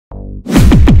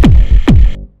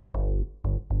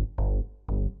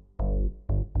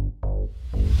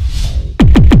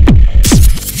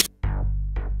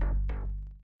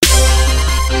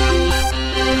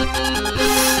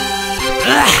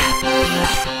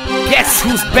Guess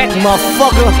who's back,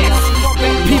 motherfucker?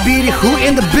 PBD, who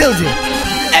in the building?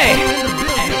 Hey,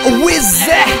 where's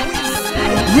that?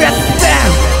 Rap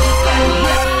down.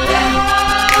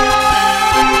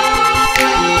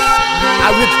 I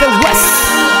rip the West.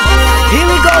 Here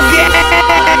we go again.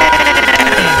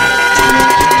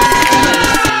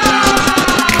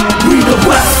 We the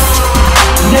West,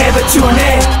 never tune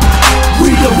in.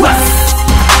 We the West,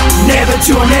 never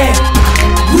tune in.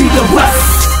 We the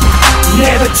West,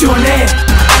 never tune in.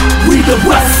 We the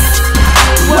West,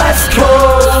 West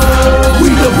Coast. We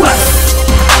the West,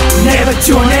 never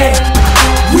tune in.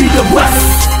 We the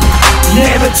West,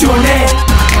 never tune in.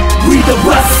 We the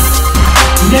West,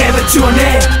 never tune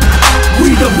in. We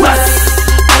the West,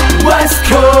 West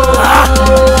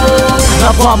Coast.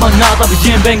 Burma ngada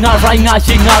bijin be nga rai nga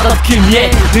shin ngada kim ye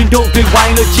min do de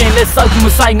wine lo chin le sau tu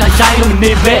sai nga shine lo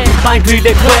ne be bai three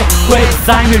le kwe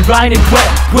sign me right and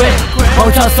kwe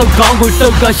bao cha sau gong ko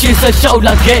tou ka shin sa shao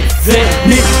la ke ze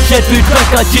ni shet tu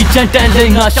track ka chi chan tan le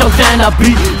nga shao tan la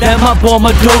bi lam ma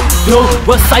Burma do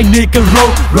what side nigga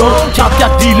roll chop ya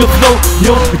di lo flow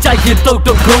yo chai yin tou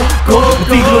go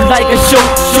ti lo like a show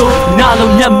na lo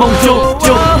nyam mong jo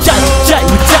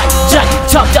chai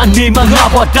chop ya ni ma nga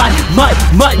bo dai mai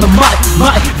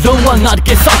don't want not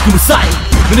get stuck to side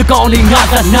when the calling out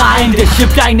the nine the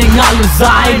ship dining all the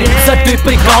side set to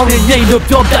pick on the name of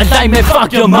job that time and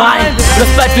fuck your mind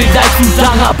respect the life to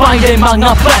down up by the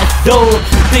manga fast though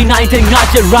the night thing got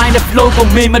you right the flow for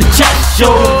me my chest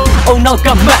show oh now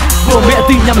come back for me I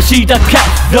think I'm a sheet of cat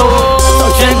though so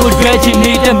chen good veggie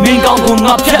need the mean gong kung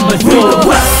up chat but we the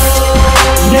West,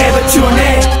 never tune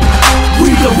in. We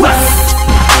the West,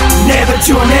 never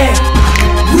tune in.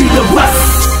 We the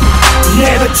West,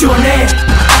 never tune in.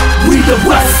 We the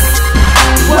West,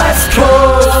 West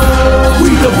Coast. We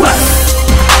the West,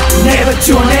 never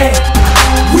tune in.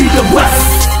 We the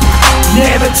West,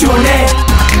 never tune in.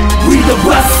 We the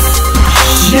West,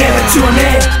 never tune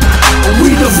in. We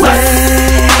the West,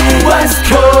 West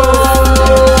Coast.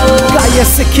 Kaya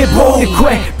sikit boy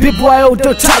quick, big boy oh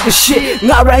don't talk a shit.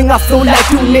 Nga rai nga flow like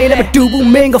you need a do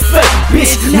boom minga fake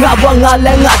bitch. Nga wa nga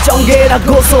la nga chong get I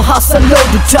go so hustle low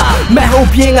the top. Man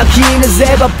hope yang a keen is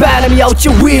ever bad me out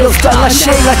your wheels. Dang a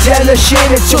shake a jelly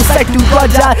shit and just like to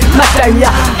baja. My time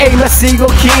ya aim a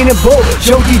single keen and bow.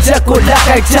 Show the jaco like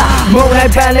I ja. Mo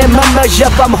like band and mama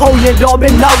shop I'm holding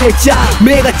Robin now they ja.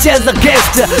 Make a chance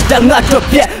against the not drop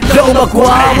yet. Don't go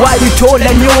why you told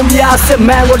and you me as a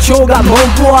man what you got more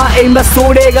boy. Aim a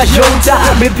soul ega shota.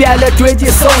 Maybe I let 20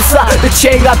 sonsa. The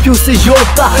chain up you see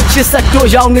yota. She said to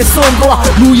young is so boy.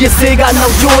 Mu ye sega now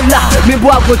jola. Me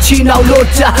boy go china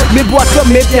lota. Me boy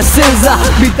come me the senza.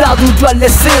 Me dadu dwa le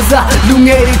senza.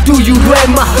 Lungeri to you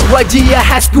rema. YG a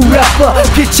high school rapper.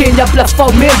 Kitchen ya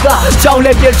platform mega. Chow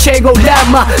le biel chego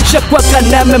lama. Shakwa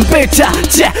kanam and beta.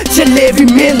 Che levi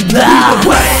minda. We the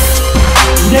West,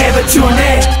 never tune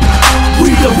in. We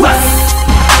the West,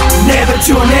 never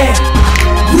tune in.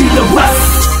 We the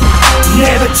West,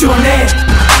 never tune in.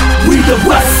 We the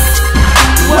West,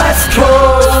 West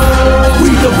Coast. We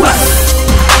the West,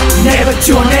 never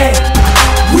tune in.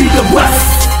 We the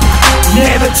West,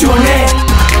 never tune in.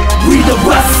 We the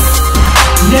West,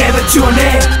 never tune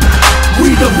in.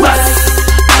 We the West,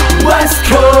 West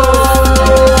Coast.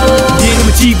 Yeah,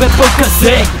 I'm cheap and focus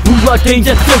it. Who are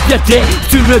danger to get it?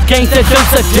 To the games that don't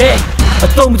set it. I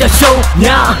don't just show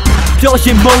now. ပြောရှ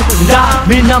င်မုန်းလာ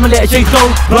မင်းနာမလဲအချိန်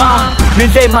ဆုံးပါမ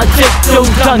င်းလေးမှာချစ်ကြုံ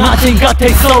ကငါချင်းကထိ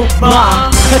တ်ဆုံးပါ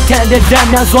ခက်ခဲတဲ့လမ်း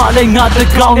များစွာလေးငါတ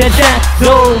ကောင်နဲ့တန်း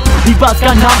လို့ဒီဘက်က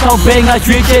နားထောင်ဘဲငါ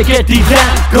ရွေးချယ်ခဲ့ဒီလ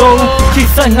မ်းကိုဒီ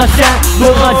ဆိုင်ငါတန်း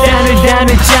ဘောမတန်းနဲ့ချ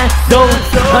မ်းလို့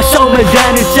ငါရှောင်းမဲ့လ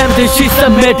မ်းနဲ့ချမ်းတဲ့ရှိစ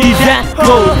မဲ့ဒီလမ်း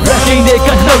ကိုရင်းနေက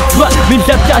နှုတ်ထွက်မင်းလ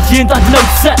က်ပြချင်းသာနှု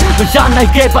တ်ဆက်မရနို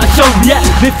င်ခဲ့ပါရှုံးမြတ်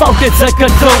မင်းဖောက်တဲ့စ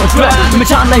ကားတော့အတွက်မ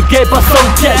ချနိုင်ခဲ့ပါဆုံး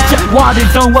ဖြတ်ချက်ဝါတွေ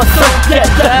တော့ဝတ်ဆုံးဖြတ်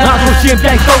ငါရှင်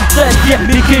ပြိုင်ကုန်တဲ့ပြ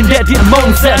မိခင်တဲ့ဒီအမု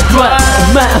န်းဆက်အတွက်အ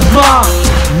မှန်အမှား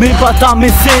မင်းပါတာမ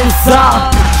င်းစင်စား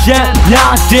ရန်ညာ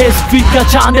တဲ့ street က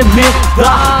ချာနေမင်း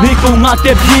သာမင်းကငါ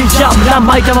တဲ့ပြင်းရမလား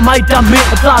မိုက်တာမင်း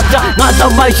အသာတာငါ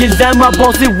တော့မိုက်ရှင်လမ်းမှာ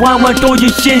boss 112တို့ရ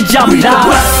င်ရှင်းကြမလား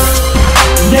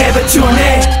Never tune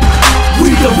in. We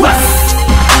the West,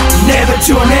 never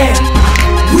tune in.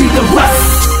 We the West,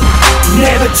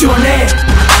 never tune in.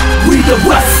 We the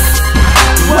West,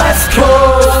 West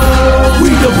Coast. We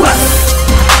the West,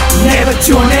 never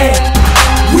tune in.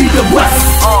 We the West,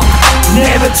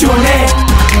 never tune in.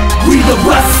 We the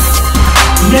West,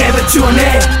 never tune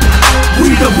in. We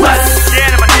the